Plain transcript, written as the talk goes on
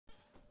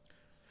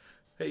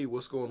Hey,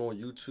 what's going on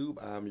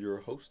YouTube? I'm your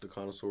host, the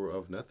Connoisseur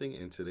of Nothing,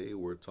 and today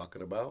we're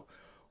talking about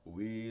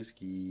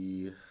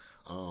whiskey.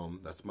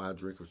 That's my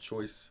drink of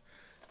choice.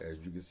 As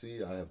you can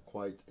see, I have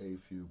quite a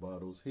few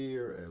bottles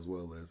here, as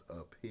well as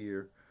up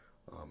here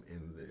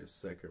in the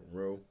second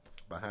row,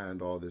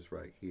 behind all this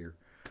right here.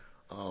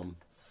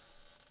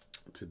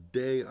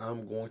 Today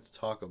I'm going to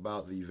talk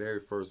about the very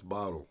first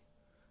bottle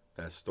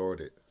that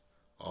started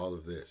all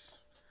of this.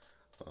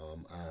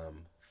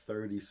 I'm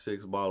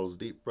 36 bottles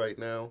deep right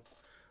now.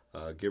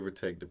 Give or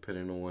take,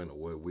 depending on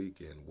what week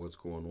and what's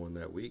going on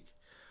that week.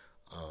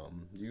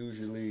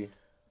 Usually,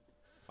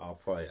 I'll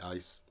probably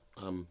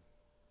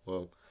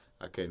well,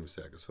 I can't even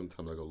say, because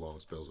sometimes I go long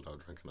spells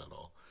without drinking at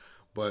all.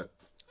 But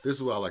this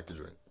is what I like to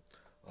drink.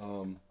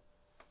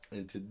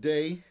 And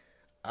today,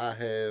 I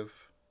have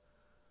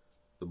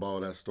the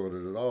bottle that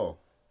started it all.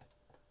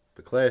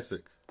 The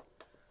classic,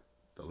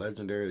 the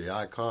legendary, the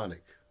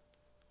iconic.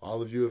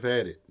 All of you have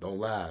had it. Don't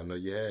lie, I know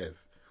you have.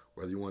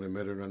 Whether you want to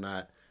admit it or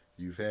not,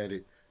 you've had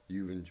it.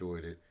 You've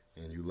enjoyed it,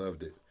 and you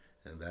loved it.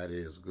 And that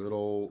is good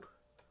old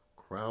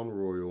Crown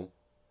Royal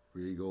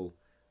Regal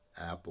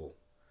Apple.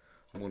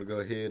 I'm going to go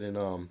ahead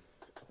and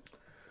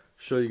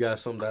show you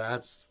guys something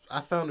that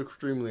I found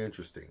extremely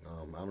interesting.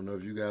 I don't know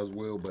if you guys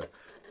will, but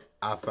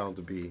I found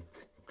to be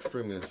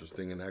extremely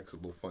interesting and actually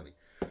a little funny.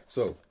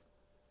 So,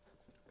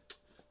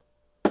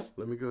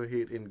 let me go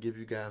ahead and give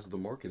you guys the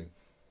marketing.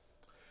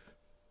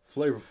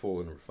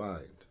 Flavorful and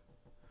refined.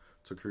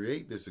 To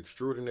create this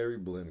extraordinary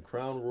blend,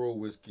 Crown Royal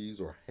whiskeys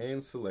are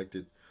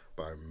hand-selected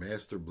by a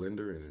master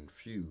blender and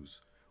infused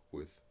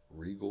with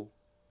Regal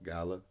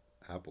Gala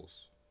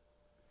apples.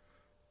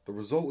 The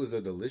result is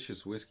a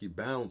delicious whiskey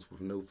balanced with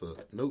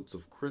notes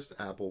of crisp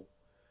apple.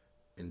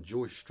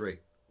 Enjoy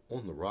straight,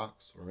 on the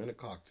rocks, or in a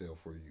cocktail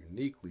for a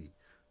uniquely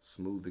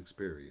smooth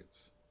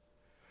experience.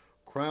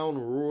 Crown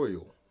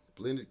Royal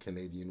blended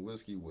Canadian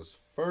whiskey was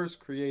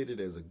first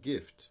created as a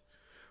gift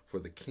for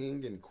the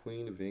King and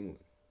Queen of England,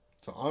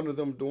 to honor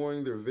them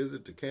during their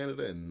visit to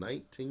Canada in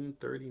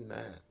 1939.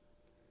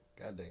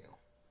 Goddamn.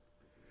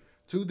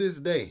 To this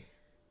day,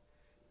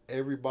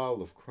 every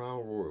bottle of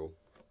Crown Royal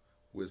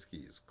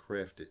whiskey is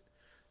crafted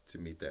to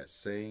meet that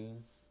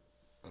same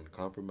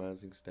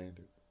uncompromising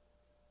standard.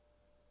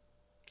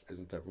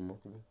 Isn't that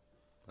remarkable?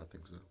 I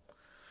think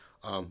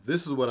so.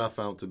 This is what I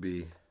found to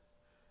be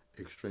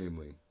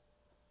extremely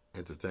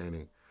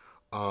entertaining.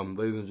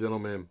 Ladies and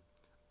gentlemen,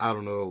 I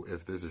don't know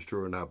if this is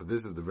true or not, but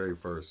this is the very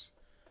first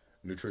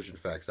nutrition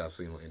facts I've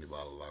seen on any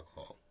bottle of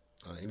alcohol,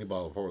 any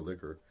bottle of hard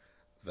liquor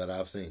that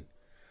I've seen.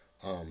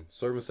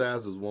 Serving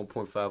size is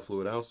 1.5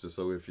 fluid ounces,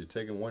 so if you're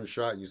taking one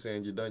shot and you're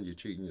saying you're done, you're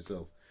cheating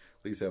yourself.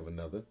 At least have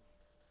another.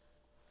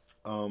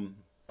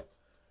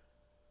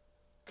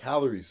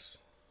 Calories,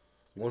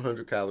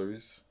 100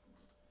 calories.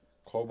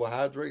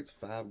 Carbohydrates,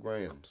 5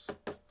 grams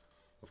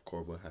of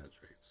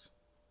carbohydrates.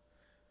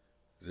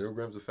 0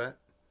 grams of fat,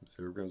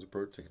 0 grams of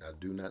protein. I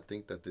do not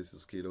think that this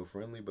is keto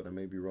friendly, but I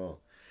may be wrong.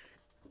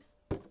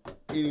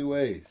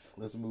 Anyways,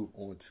 let's move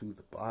on to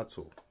the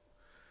bottle.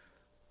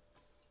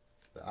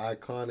 The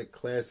iconic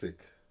classic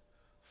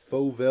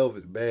faux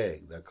velvet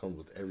bag that comes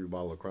with every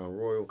bottle of Crown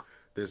Royal.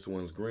 This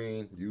one's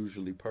green,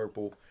 usually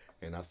purple,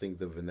 and I think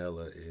the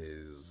vanilla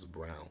is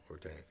brown or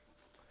tan.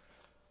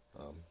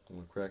 I'm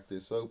going to crack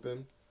this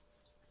open,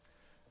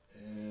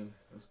 and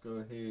let's go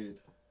ahead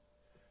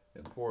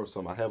and pour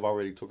some. I have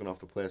already taken off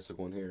the plastic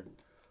on here,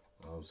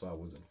 so I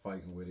wasn't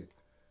fighting with it.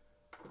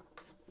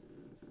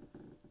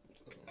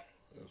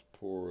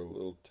 Pour a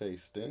little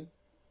taste in.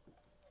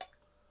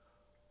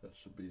 That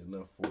should be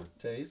enough for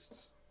a taste.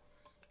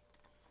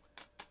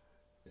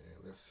 And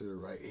let's sit it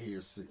right here,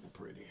 sitting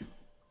pretty.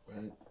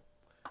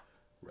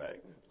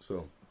 Right.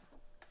 So,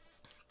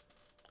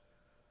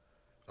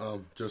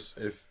 just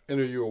if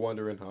any of you are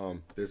wondering,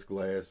 this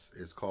glass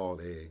is called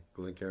a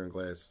Glencairn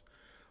glass.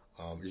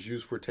 It's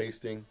used for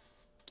tasting,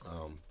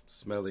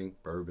 smelling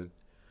bourbon,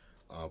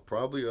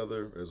 probably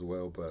other as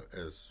well, but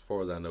as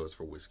far as I know, it's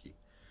for whiskey.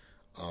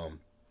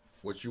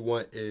 What you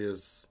want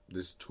is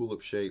this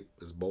tulip shape,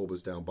 this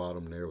bulbous down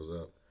bottom, narrows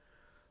up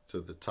to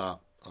the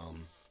top.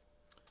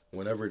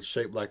 Whenever it's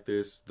shaped like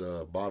this,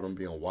 the bottom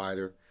being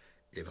wider,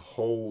 it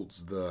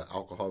holds the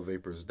alcohol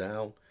vapors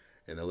down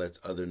and it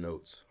lets other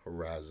notes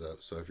rise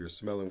up. So if you're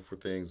smelling for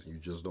things and you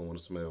just don't want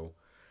to smell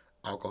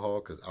alcohol,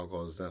 because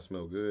alcohol does not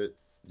smell good,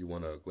 you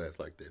want a glass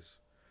like this.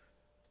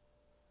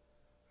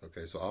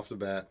 Okay, so off the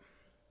bat,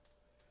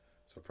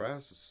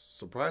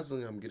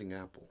 surprisingly, I'm getting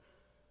apple.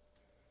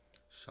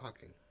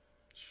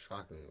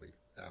 Shockingly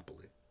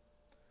appley.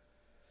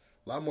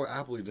 A lot more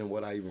appley than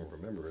what I even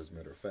remember, as a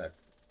matter of fact.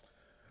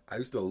 I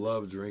used to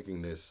love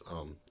drinking this.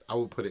 I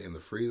would put it in the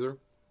freezer,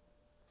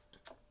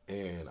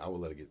 and I would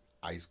let it get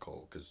ice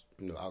cold, because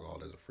alcohol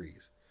doesn't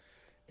freeze.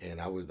 And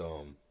I would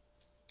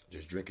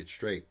just drink it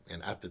straight.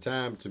 And at the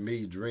time, to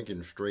me,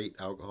 drinking straight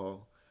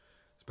alcohol,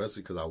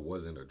 especially because I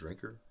wasn't a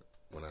drinker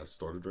when I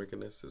started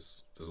drinking this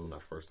is when I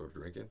first started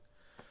drinking,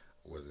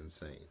 was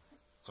insane.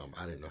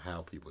 I didn't know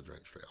how people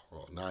drink straight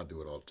alcohol. Now I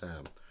do it all the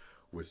time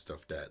with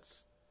stuff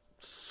that's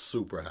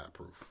super high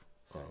proof.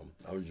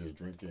 I was just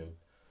drinking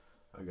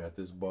I got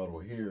this bottle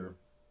here.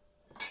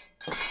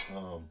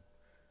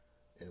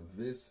 And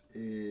this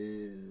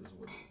is,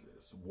 what is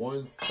this?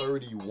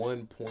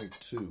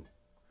 131.2.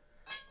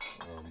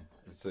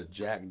 It's a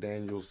Jack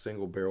Daniel's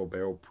single barrel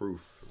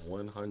proof.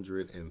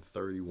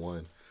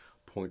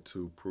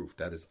 131.2 proof.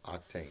 That is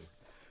octane.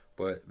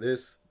 But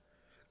this,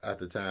 at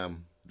the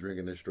time,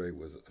 drinking this straight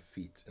was a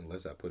feat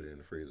unless I put it in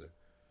the freezer.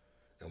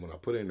 And when I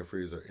put it in the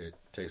freezer, it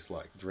tastes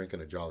like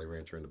drinking a Jolly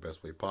Rancher in the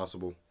best way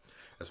possible.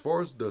 As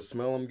far as the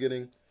smell I'm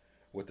getting,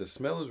 what the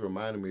smell is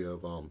reminding me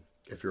of,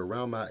 if you're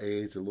around my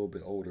age, a little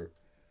bit older,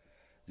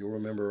 you'll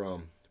remember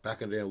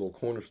back in the day in little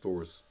corner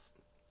stores,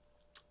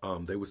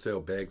 they would sell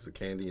bags of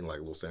candy in like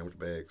little sandwich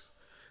bags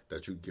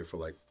that you could get for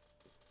like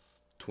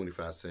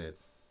 25 cents,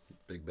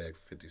 big bag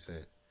for 50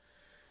 cents.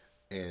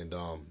 And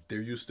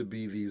there used to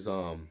be these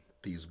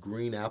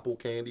green apple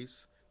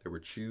candies. They were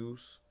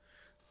chews,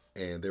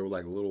 and they were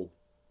like little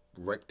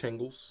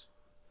rectangles.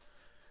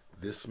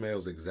 This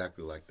smells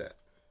exactly like that.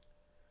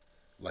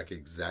 Like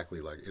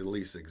exactly like, at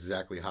least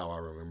exactly how I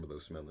remember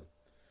those smelling.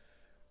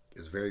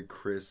 It's very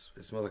crisp.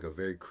 It smells like a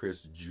very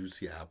crisp,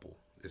 juicy apple.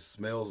 It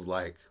smells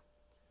like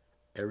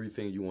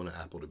everything you want an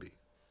apple to be,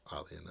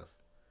 oddly enough.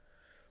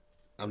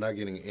 I'm not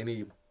getting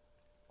any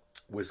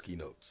whiskey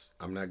notes.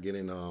 I'm not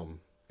getting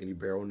any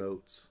barrel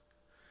notes.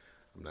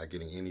 I'm not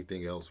getting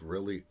anything else.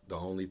 Really, the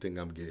only thing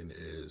I'm getting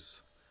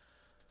is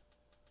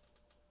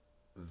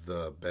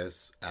the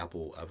best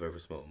apple I've ever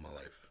smelled in my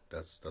life.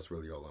 That's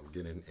really all I'm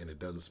getting, and it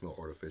doesn't smell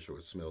artificial.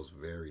 It smells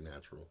very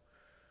natural,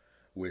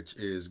 which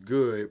is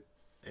good.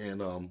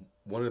 And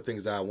one of the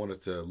things that I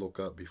wanted to look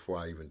up before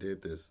I even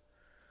did this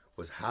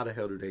was how the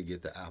hell do they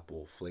get the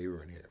apple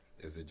flavor in here?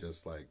 Is it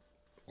just like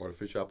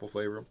artificial apple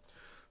flavor?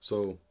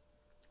 So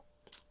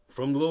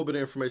from the little bit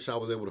of information I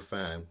was able to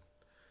find,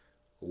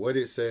 what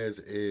it says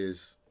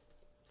is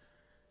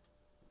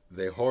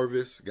they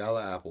harvest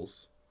Gala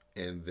apples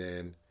and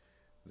then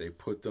they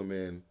put them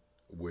in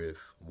with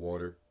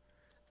water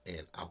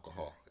and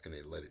alcohol and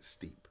they let it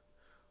steep.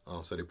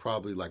 So they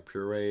probably like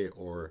puree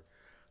or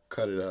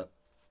cut it up,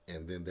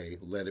 and then they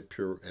let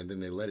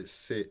it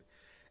sit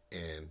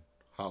in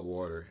hot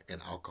water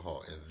and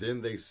alcohol, and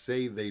then they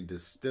say they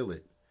distill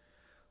it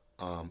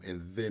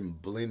and then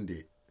blend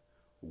it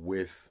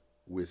with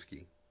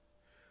whiskey.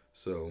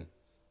 So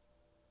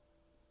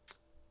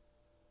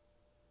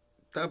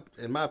that,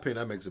 in my opinion,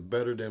 that makes it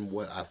better than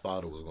what I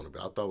thought it was going to be.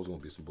 I thought it was going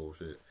to be some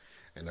bullshit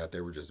and that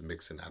they were just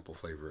mixing apple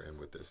flavor in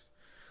with this.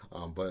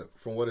 But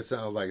from what it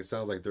sounds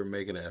like they're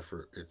making an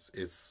effort.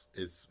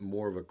 It's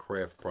more of a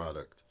craft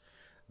product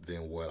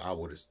than what I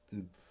would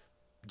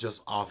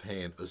just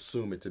offhand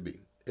assume it to be.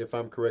 If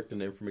I'm correct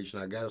and the information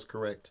I got is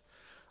correct,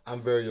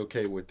 I'm very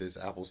okay with this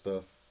apple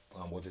stuff.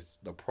 With this,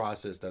 the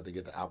process that they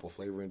get the apple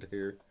flavor into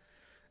here.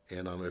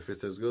 And if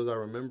it's as good as I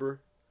remember,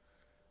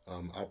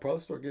 I'll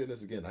probably start getting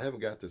this again. I haven't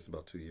got this in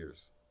about 2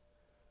 years.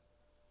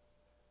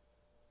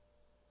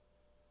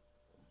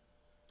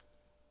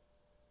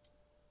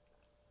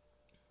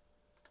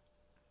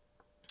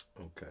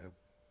 Okay.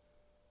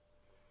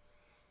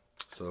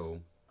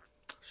 So,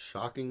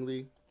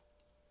 shockingly,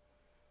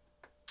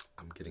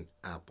 I'm getting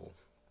apple.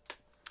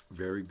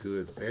 Very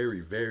good.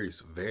 Very, very,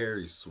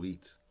 very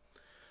sweet.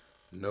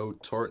 No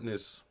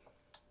tartness.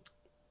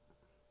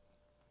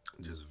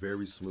 Just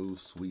very smooth,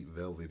 sweet,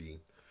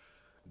 velvety,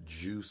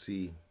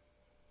 juicy.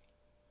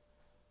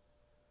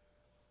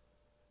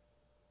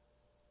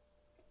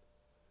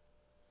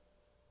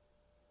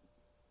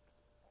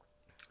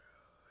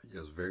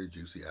 Yes, very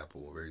juicy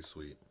apple, very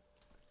sweet.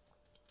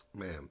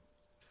 Man,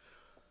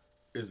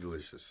 it's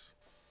delicious.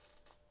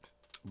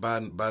 By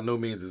no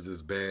means is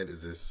this bad.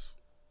 Is this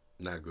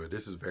not good?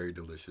 This is very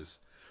delicious.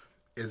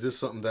 Is this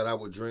something that I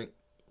would drink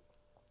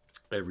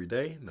every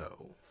day?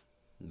 No,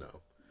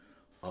 no.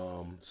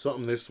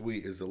 Something this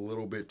sweet is a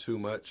little bit too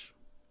much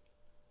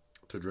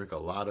to drink a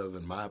lot of,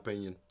 in my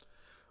opinion.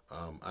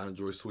 I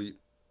enjoy sweet,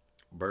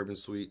 bourbon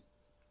sweet.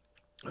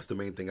 That's the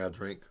main thing I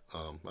drink.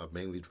 I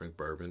mainly drink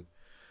bourbon.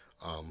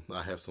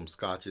 I have some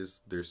scotches.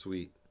 They're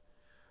sweet.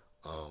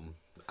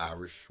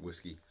 Irish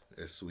whiskey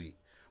is sweet.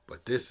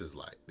 But this is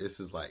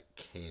like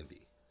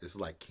candy. This is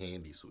like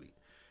candy sweet.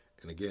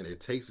 And again, it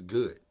tastes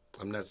good.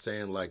 I'm not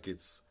saying like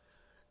it's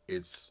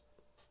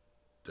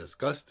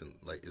disgusting.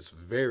 Like, it's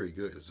very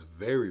good. It's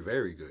very,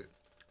 very good.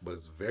 But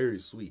it's very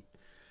sweet.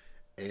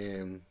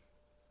 And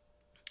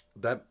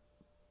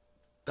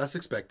that's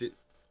expected.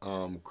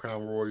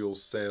 Crown Royal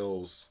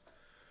sells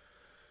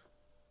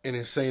an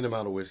insane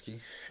amount of whiskey,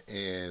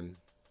 and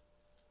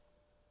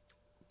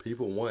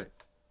people want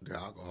their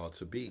alcohol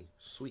to be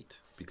sweet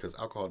because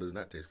alcohol does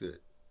not taste good.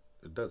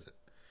 It doesn't.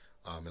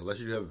 Unless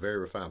you have a very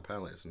refined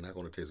palate, it's not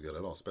going to taste good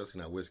at all,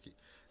 especially not whiskey.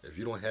 If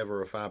you don't have a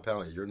refined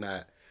palate, you're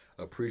not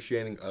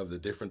appreciating of the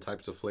different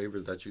types of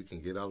flavors that you can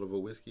get out of a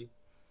whiskey,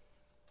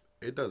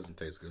 it doesn't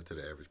taste good to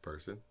the average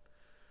person.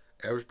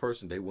 Average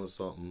person, they want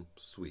something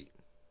sweet.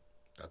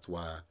 That's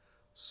why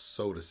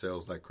soda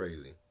sells like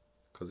crazy,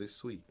 because it's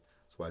sweet.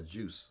 That's why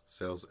juice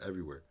sells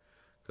everywhere,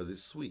 because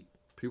it's sweet.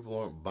 People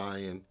aren't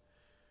buying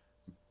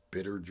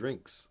bitter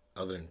drinks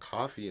other than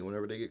coffee. And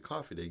whenever they get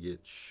coffee, they get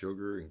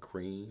sugar and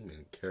cream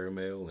and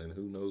caramel and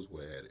who knows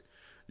what added.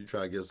 You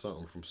try to get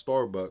something from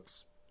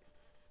Starbucks,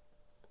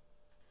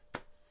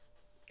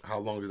 how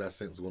long is that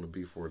sentence going to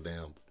be for a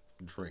damn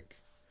drink?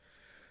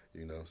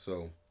 You know,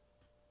 so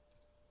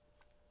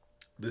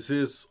this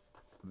is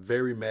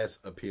very mass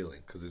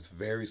appealing because it's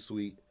very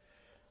sweet.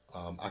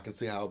 I can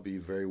see how it'll be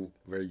very,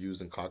 very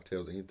used in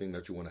cocktails. Anything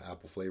that you want an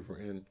apple flavor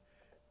in,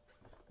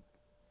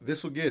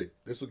 this will get it.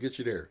 This will get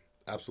you there.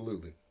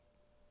 Absolutely.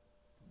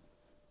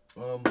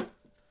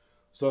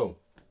 So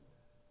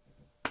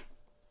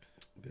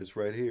this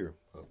right here,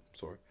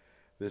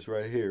 this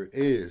right here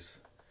is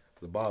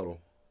the bottle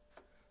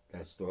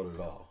that started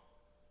all.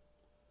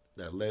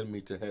 That led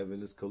me to having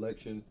this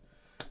collection.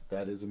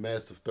 That is a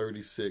massive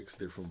 36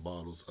 different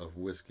bottles of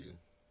whiskey.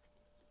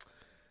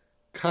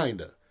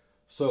 Kinda.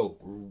 So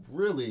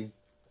really,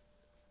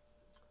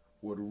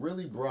 what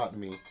really brought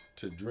me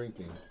to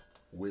drinking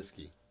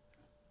whiskey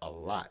a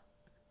lot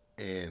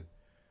and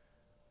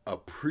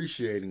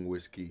appreciating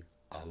whiskey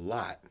a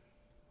lot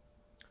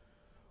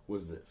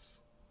was this.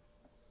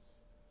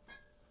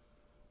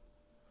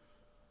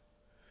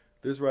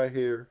 This right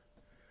here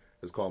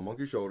is called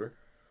Monkey Shoulder.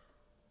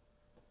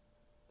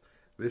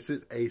 This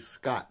is a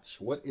Scotch.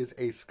 What is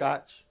a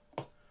Scotch?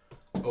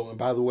 Oh, and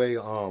by the way,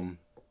 Crown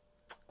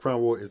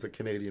Royal is a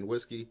Canadian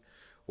whiskey.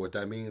 What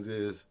that means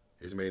is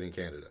it's made in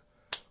Canada.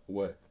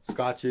 What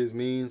Scotch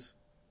means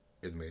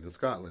it's made in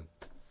Scotland.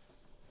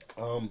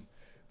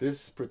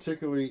 This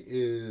particularly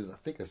is, I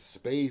think, a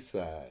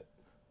Speyside.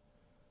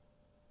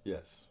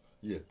 Yes.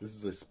 Yeah, this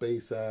is a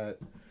Speyside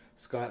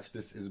Scotch.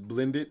 This is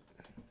blended.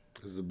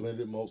 This is a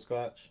blended malt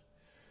Scotch.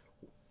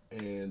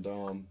 And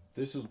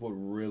this is what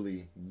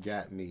really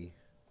got me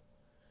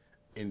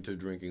into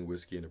drinking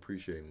whiskey and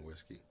appreciating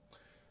whiskey.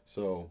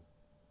 So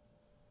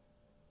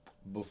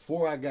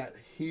before I got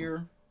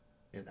here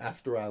and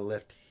after I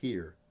left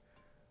here,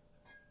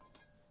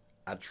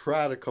 I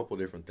tried a couple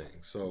different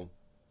things. So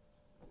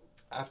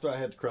after I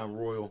had the Crown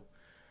Royal,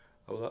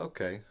 I was like,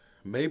 okay,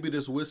 maybe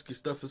this whiskey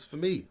stuff is for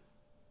me.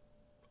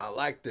 I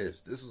like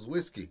this. This is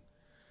whiskey.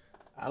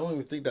 I don't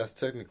even think that's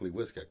technically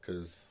whiskey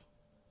because,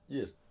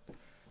 yes,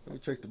 let me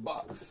check the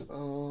box.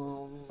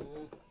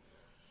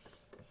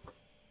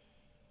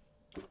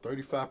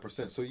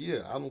 35%. So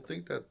yeah, I don't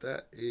think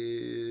that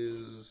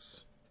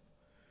is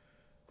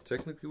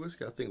technically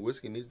whiskey. I think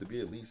whiskey needs to be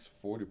at least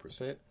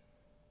 40%. I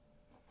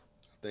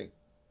think.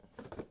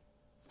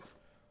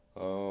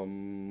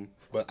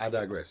 But I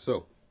digress.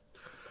 So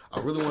I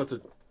really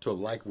wanted to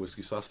like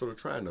whiskey, so I started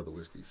trying other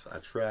whiskeys. I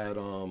tried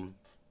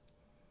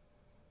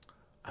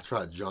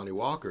Johnny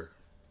Walker.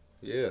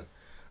 Yeah.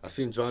 I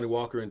seen Johnny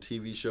Walker in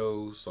TV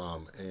shows,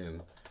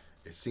 and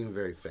it seemed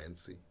very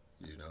fancy,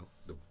 you know.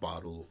 The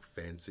bottle looked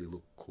fancy,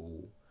 looked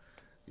cool,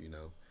 you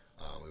know.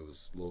 It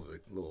was a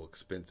little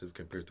expensive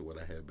compared to what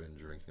I had been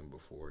drinking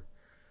before.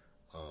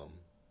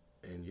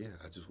 And yeah,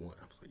 I was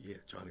like, yeah,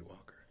 Johnny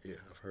Walker. Yeah,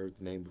 I've heard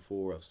the name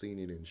before. I've seen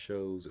it in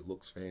shows. It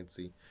looks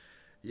fancy.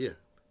 Yeah,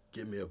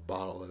 give me a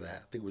bottle of that.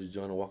 I think it was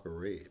Johnny Walker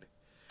Red.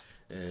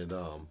 And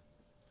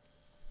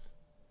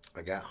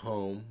I got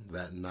home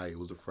that night. It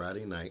was a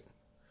Friday night.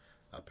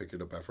 I picked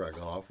it up after I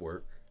got off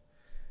work.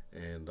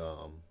 And,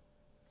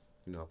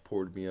 you know, I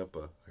poured me up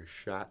a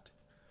shot.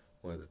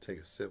 Wanted to take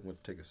a sip.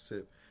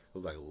 It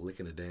was like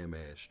licking a damn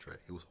ashtray.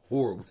 It was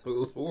horrible. It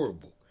was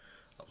horrible.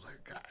 I was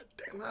like, God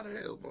damn,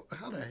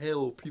 how the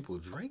hell are people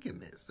drinking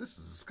this? This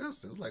is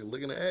disgusting. It's like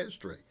licking an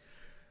ashtray.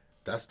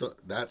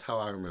 That's how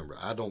I remember.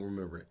 I don't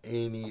remember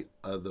any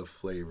other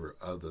flavor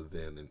other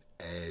than an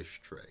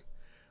ashtray.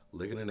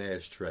 Licking an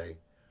ashtray,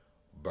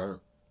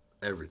 burnt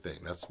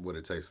everything. That's what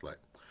it tastes like.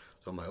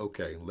 So I'm like,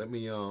 okay, let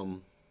me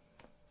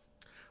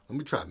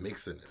try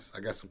mixing this.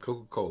 I got some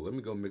Coca-Cola. Let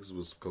me go mix it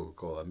with some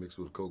Coca-Cola. I mixed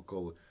it with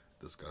Coca-Cola.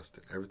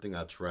 Disgusting. Everything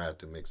I tried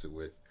to mix it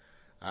with,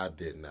 I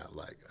did not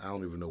like. I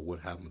don't even know what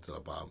happened to the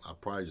bottom. I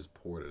probably just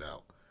poured it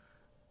out.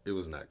 It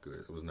was not good.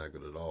 It was not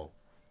good at all.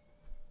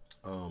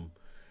 And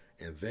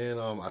then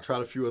I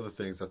tried a few other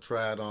things. I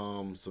tried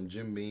some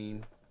Jim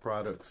Beam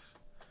products.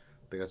 I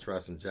think I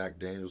tried some Jack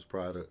Daniels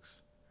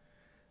products.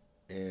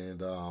 And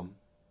the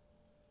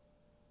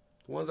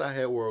ones I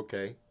had were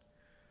okay.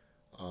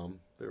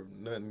 They're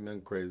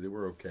nothing crazy. They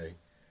were okay.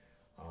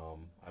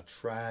 I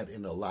tried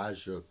an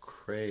Elijah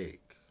Craig.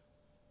 I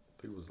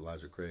think it was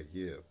Elijah Craig,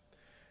 yeah.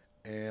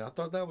 And I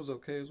thought that was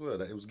okay as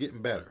well. It was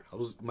getting better.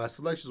 My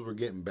selections were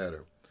getting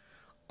better.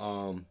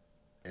 And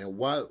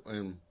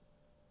that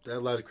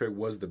Elijah Craig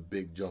was the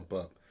big jump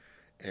up.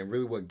 And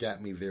really what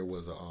got me there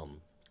was a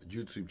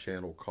YouTube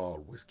channel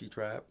called Whiskey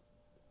Trap.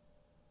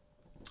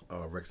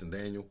 Rex and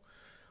Daniel.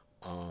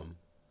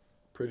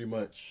 Pretty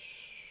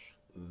much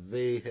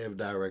they have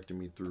directed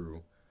me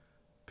through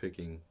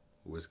picking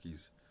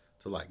whiskeys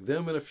to like.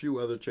 Them and a few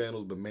other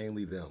channels, but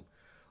mainly them.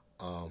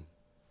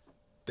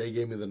 They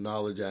gave me the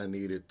knowledge I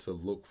needed to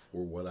look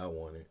for what I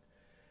wanted.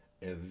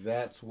 And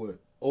that's what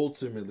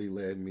ultimately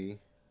led me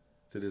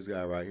to this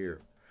guy right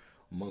here,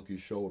 Monkey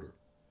Shoulder.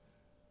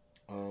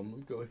 Let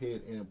me go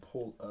ahead and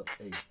pull up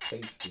a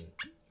tasting.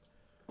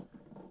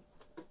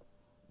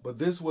 But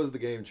this was the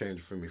game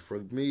changer for me. For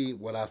me,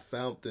 what I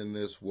found in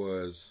this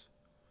was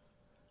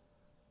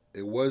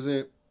it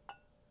wasn't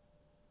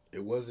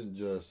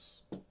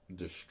just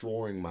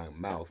destroying my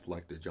mouth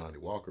like the Johnny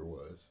Walker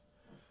was.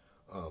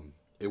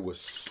 It was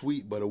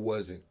sweet, but it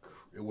wasn't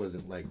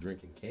like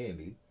drinking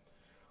candy.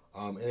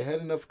 And it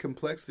had enough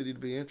complexity to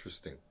be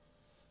interesting.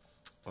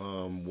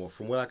 Well,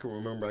 from what I can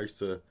remember, I used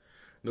to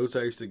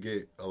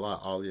get a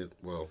lot.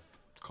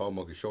 Called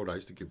monkey shoulder. I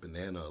used to get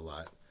banana a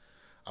lot.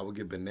 I would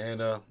get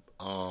banana,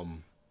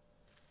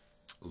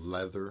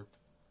 leather,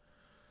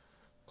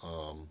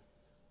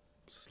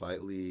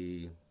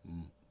 slightly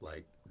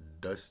like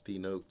dusty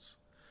notes,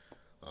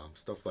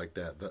 stuff like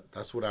that.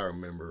 That's what I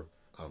remember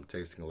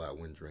tasting a lot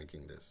when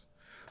drinking this.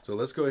 So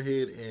let's go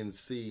ahead and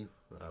see.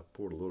 I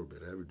poured a little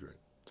bit of every drink.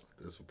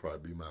 This will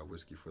probably be my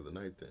whiskey for the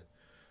night then.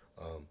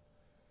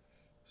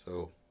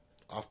 So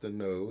off the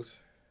nose.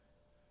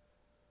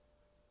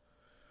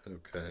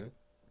 Okay.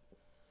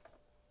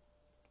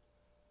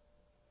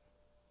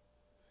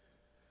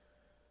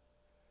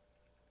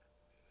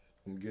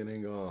 I'm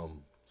getting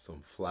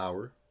some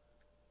flower,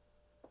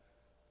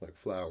 like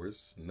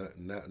flowers,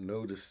 not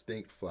no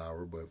distinct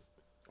flower, but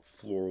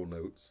floral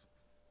notes.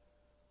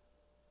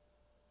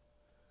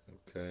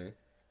 Okay.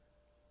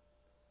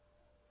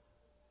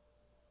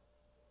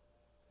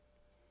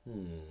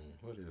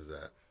 What is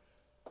that?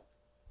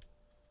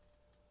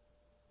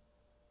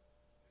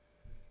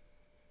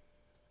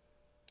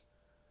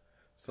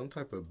 Some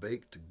type of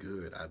baked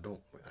good. I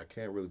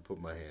can't really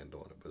put my hand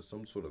on it, but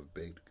some sort of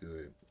baked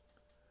good.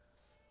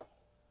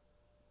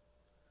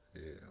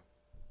 Yeah.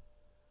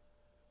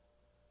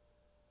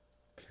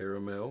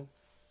 Caramel,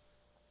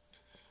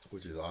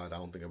 which is odd. I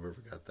don't think I've ever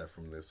got that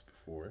from this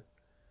before.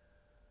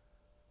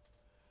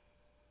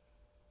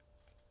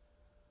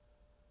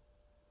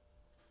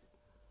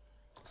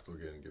 Let's go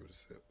ahead and give it a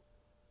sip.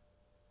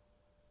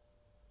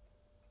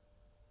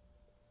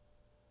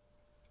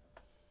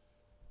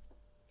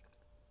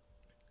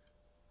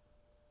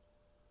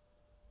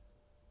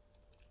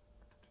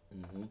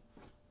 Mm-hmm.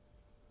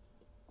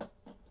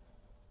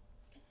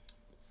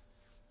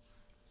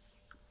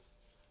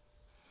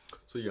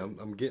 So yeah,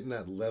 I'm getting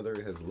that leather.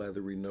 It has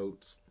leathery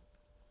notes.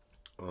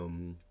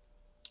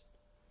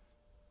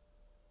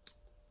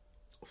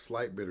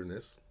 Slight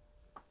bitterness.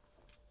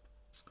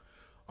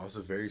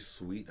 Also very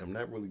sweet. I'm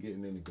not really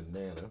getting any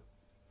banana.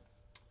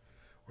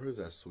 Where is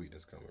that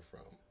sweetness coming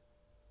from?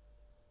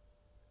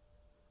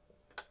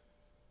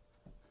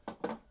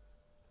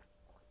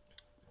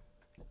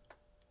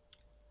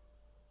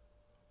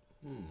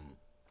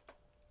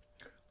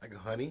 Like a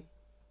honey.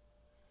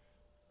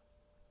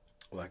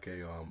 Like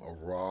a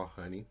raw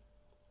honey.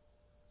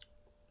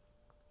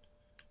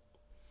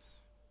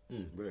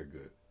 Very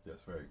good.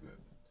 Yes, very good.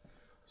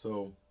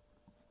 So,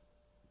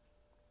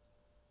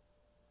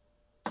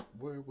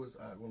 where was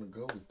I going to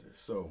go with this?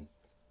 So,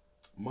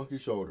 monkey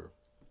shoulder.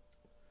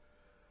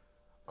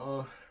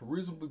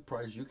 Reasonably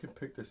priced. You can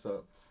pick this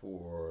up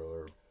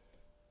for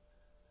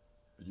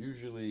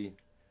usually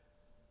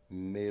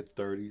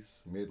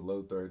mid-30s,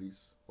 mid-low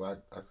 30s.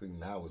 Well, actually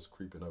now it's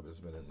creeping up. It's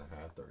been in the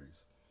high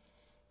 30s.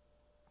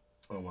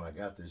 When I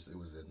got this, it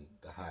was in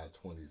the high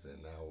 20s,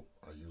 and now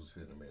I usually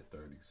hit the mid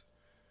 30s.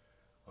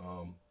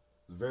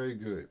 Very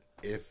good.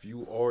 If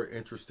you are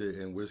interested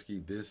in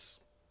whiskey,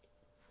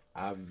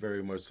 I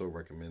very much so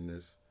recommend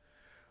this.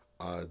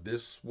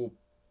 This will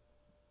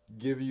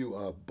give you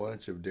a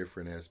bunch of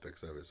different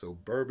aspects of it. So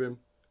bourbon,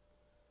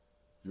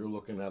 you're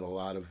looking at a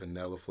lot of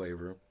vanilla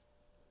flavor.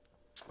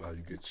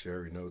 You get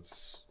cherry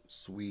notes,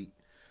 sweet,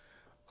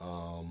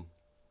 dark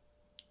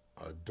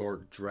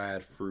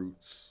dried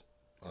fruits.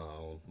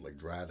 Like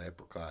dried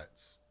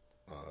apricots,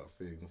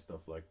 figs and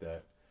stuff like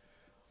that.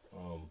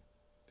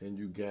 Then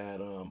you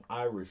got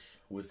Irish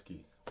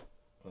whiskey.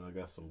 I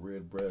got some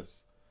red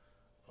breast.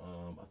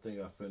 I think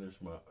I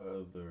finished my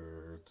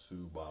other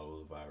 2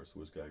 bottles of Irish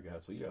whiskey I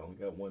got. So yeah, I only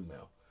got 1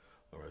 now.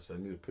 All right, so I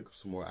need to pick up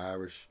some more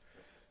Irish.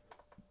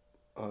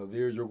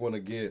 There you're going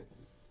to get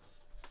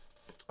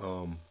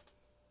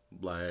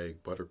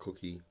like butter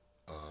cookie,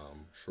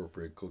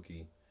 shortbread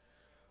cookie.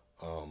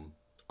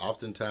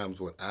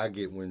 Oftentimes, what I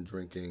get when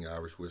drinking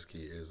Irish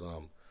whiskey is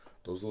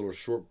those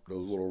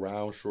little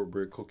round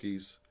shortbread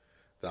cookies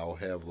that will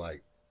have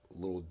like a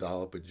little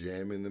dollop of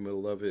jam in the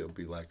middle of it. It'll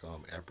be like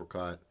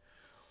apricot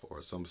or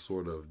some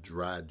sort of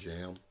dried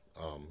jam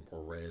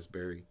or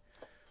raspberry.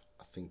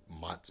 I think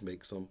Mott's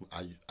makes them.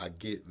 I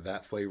get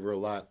that flavor a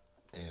lot,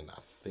 and I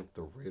think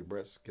the red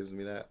breast gives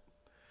me that.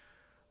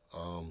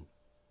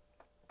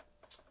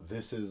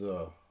 This is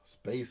a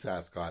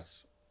Speyside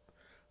Scotch.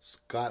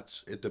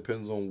 Scotch, it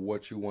depends on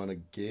what you want to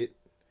get,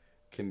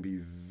 can be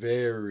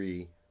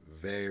very,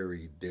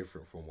 very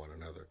different from one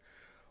another.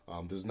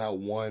 There's not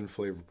one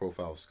flavor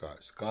profile of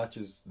Scotch. Scotch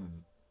is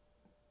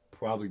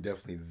probably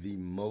definitely the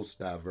most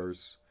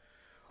diverse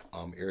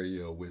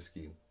area of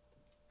whiskey.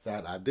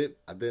 That I did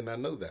not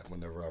know that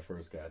whenever I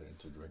first got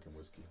into drinking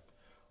whiskey.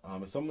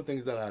 And some of the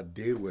things that I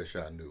did wish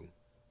I knew.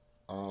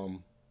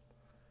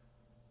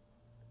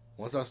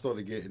 Once I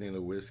started getting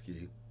into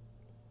whiskey,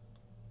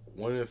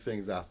 one of the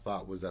things I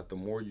thought was that the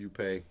more you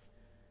pay,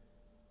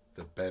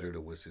 the better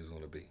the whiskey is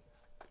going to be.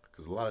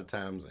 Because a lot of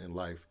times in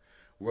life,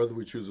 whether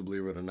we choose to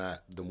believe it or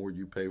not, the more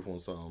you pay for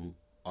something,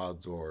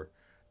 odds are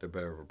the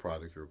better of a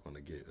product you're going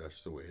to get.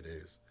 That's the way it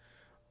is.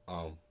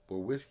 But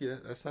whiskey,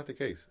 that's not the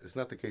case. It's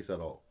not the case at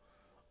all.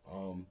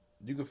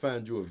 You can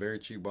find you a very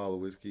cheap bottle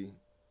of whiskey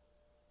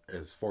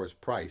as far as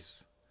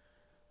price,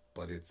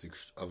 but it's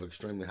of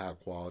extremely high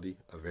quality,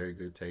 a very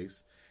good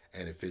taste,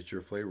 and it fits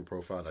your flavor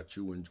profile that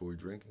you enjoy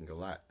drinking a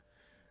lot.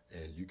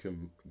 And you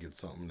can get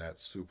something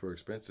that's super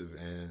expensive,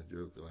 and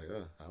you're like,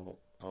 I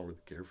don't really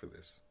care for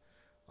this,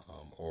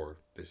 or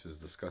this is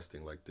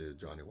disgusting, like the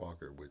Johnny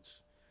Walker, which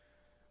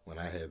when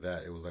I had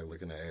that, it was like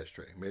looking at an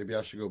ashtray. Maybe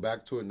I should go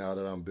back to it now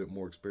that I'm a bit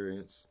more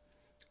experienced.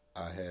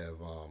 I have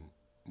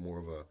more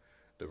of a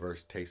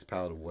diverse taste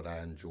palette of what I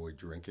enjoy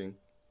drinking.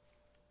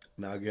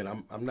 Now, again,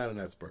 I'm not an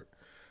expert.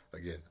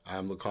 Again,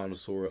 I'm the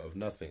connoisseur of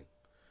nothing.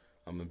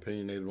 I'm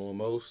opinionated on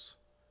most,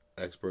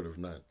 expert of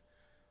none.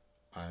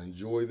 I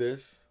enjoy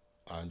this.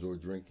 I enjoy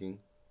drinking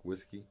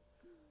whiskey.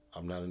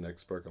 I'm not an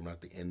expert. I'm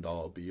not the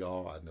end-all,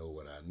 be-all. I know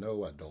what I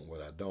know. I don't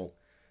what I don't.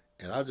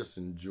 And I just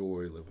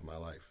enjoy living my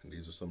life. And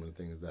these are some of the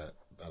things that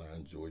I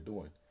enjoy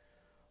doing.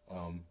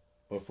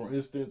 But for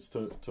instance,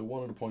 to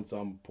one of the points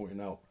I'm pointing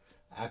out,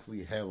 I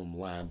actually have them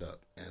lined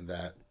up. And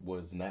that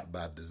was not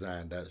by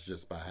design. That's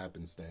just by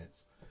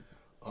happenstance.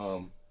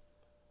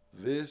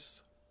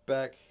 This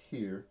back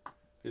here,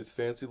 this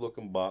fancy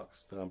looking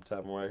box that I'm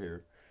tapping right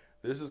here,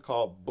 this is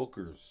called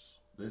Booker's.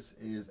 This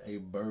is a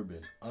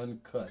bourbon,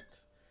 uncut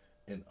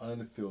and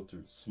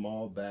unfiltered,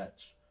 small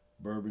batch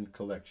bourbon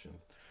collection.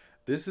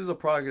 This is a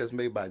product that's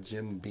made by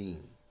Jim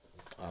Beam.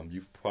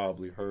 You've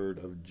probably heard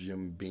of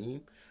Jim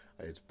Beam.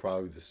 It's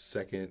probably the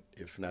second,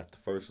 if not the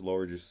first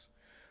largest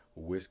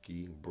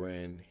whiskey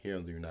brand here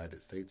in the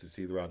United States. It's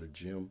either out of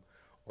Jim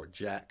or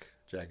Jack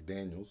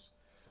Daniels.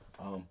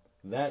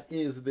 That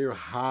is their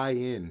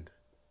high-end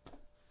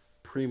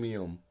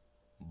premium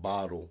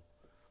bottle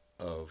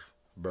of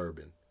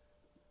bourbon,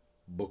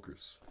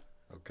 Booker's.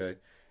 Okay,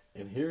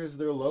 and here's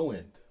their low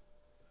end.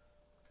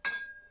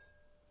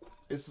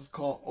 This is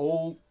called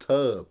Old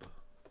Tub.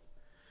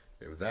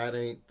 If that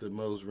ain't the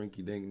most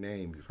rinky-dink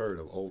name you've heard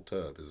of, Old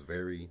Tub is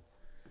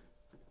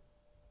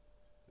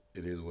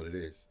it is what it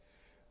is.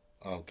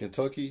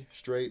 Kentucky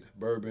straight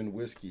bourbon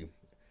whiskey,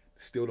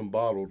 distilled and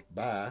bottled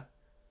by,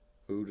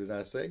 who did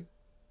I say?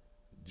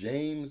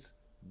 James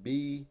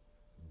B.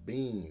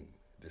 Beam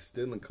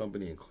Distilling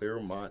Company in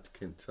Claremont,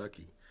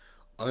 Kentucky.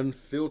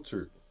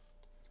 Unfiltered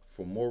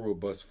for more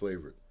robust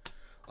flavor.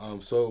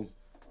 So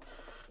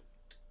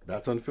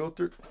that's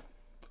unfiltered.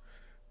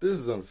 This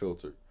is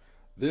unfiltered.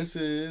 This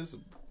is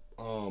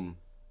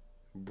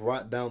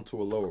brought down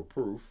to a lower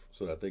proof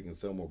so that they can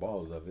sell more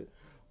bottles of it,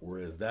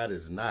 whereas that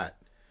is not.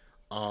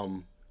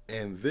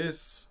 And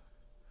this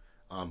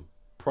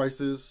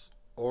prices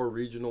are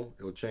regional.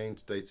 It will change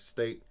state to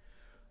state.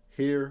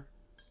 Here,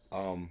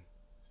 well,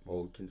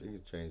 it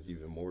can change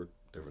even more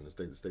different than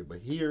state to state.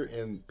 But here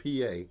in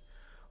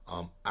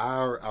PA,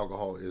 our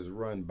alcohol is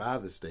run by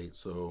the state,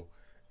 so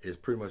it's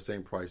pretty much the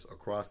same price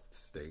across the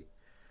state.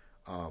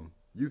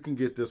 You can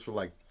get this for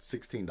like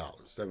 $16,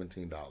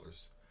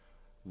 $17.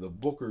 The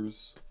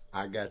Booker's,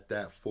 I got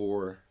that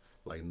for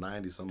like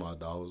 90 some odd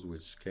dollars,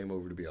 which came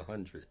over to be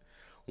 100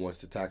 once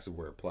the taxes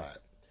were applied.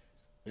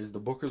 Is the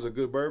Booker's a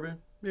good bourbon?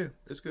 Yeah,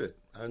 it's good.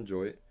 I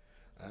enjoy it.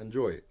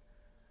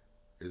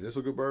 Is this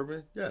a good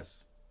bourbon?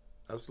 Yes,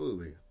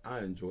 absolutely. I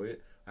enjoy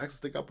it. I actually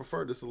think I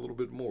prefer this a little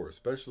bit more,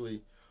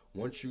 especially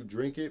once you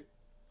drink it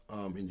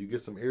and you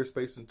get some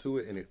airspace into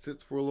it and it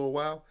sits for a little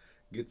while,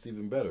 it gets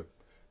even better.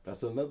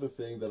 That's another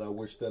thing that I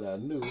wish that I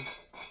knew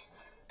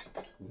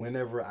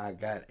whenever I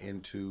got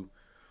into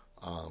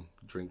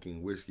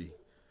drinking whiskey.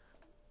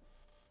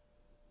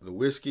 The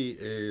whiskey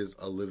is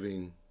a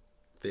living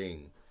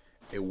thing.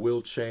 It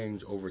will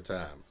change over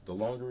time. The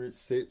longer it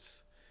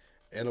sits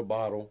in a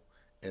bottle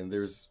and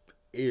there's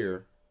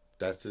air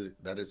that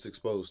it's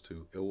exposed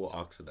to, it will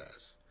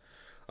oxidize.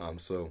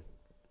 So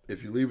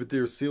if you leave it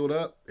there sealed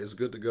up, it's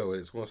good to go.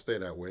 It's going to stay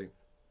that way.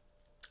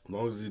 As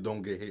long as you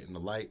don't get hit in the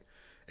light,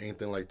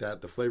 anything like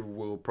that, the flavor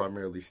will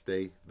primarily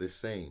stay the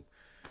same.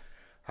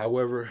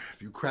 However,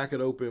 if you crack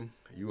it open,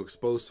 you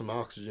expose some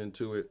oxygen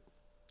to it,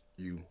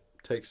 you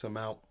take some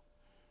out,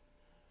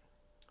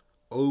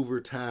 over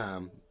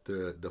time,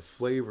 the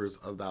flavors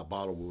of that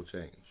bottle will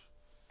change.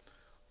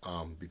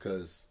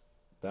 Because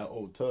that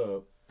Old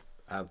Tub,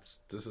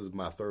 this is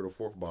my third or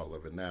fourth bottle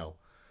of it now.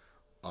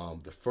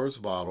 The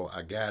first bottle,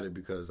 I got it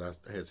because I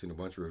had seen a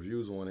bunch of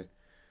reviews on it.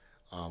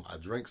 I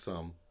drank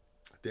some,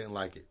 didn't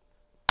like it.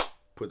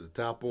 Put the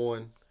top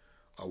on.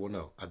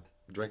 I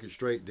drank it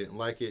straight, didn't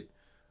like it.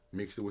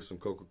 Mixed it with some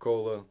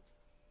Coca-Cola.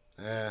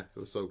 It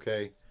was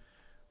okay.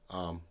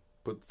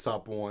 Put the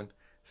top on,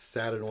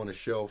 sat it on a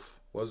shelf,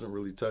 wasn't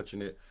really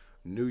touching it.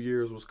 New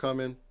Year's was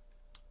coming.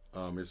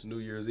 It's New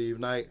Year's Eve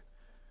night.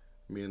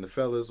 Me and the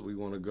fellas, we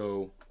want to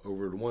go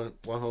over to one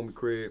homie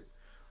crib.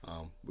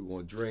 We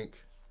want to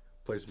drink,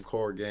 play some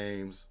card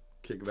games,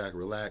 kick back,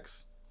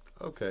 relax.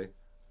 Okay,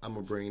 I'm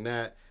going to bring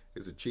that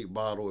It's a cheap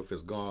bottle. If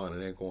it's gone,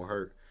 it ain't gonna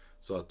hurt.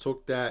 So I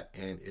took that,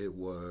 and it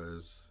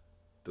was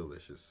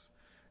delicious.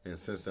 And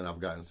since then, I've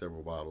gotten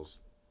several bottles,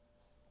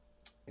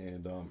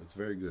 and it's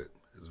very good.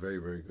 It's very,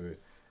 very good,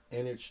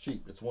 and it's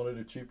cheap. It's one of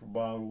the cheaper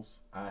bottles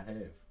I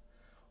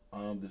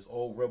have. This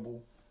old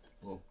Rebel,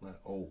 well, not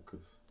old, cause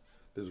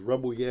this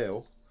Rebel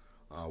Yale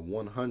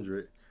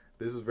 100.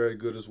 This is very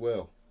good as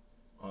well,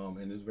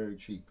 and it's very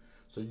cheap.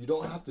 So you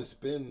don't have to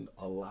spend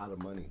a lot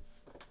of money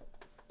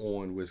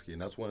on whiskey,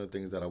 and that's one of the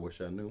things that I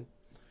wish I knew.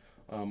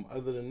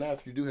 Other than that,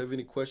 if you do have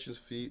any questions,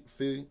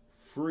 feel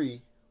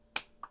free.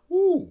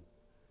 Woo!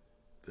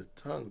 The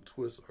tongue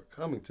twists are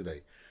coming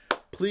today.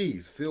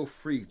 Please feel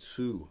free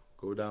to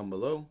go down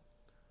below,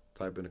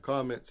 type in the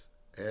comments,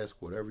 ask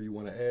whatever you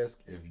want to ask.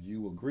 If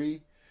you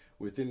agree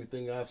with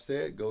anything I've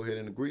said, go ahead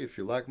and agree. If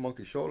you like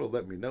Monkey Shoulder,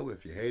 let me know.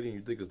 If you hate it and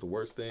you think it's the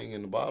worst thing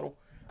in the bottle,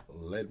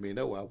 let me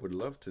know. I would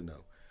love to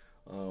know.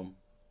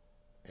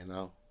 And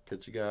I'll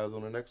catch you guys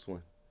on the next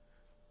one.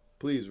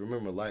 Please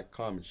remember, like,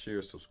 comment,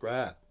 share,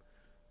 subscribe.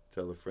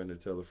 Tell a friend to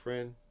tell a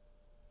friend.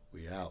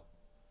 We out.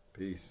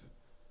 Peace.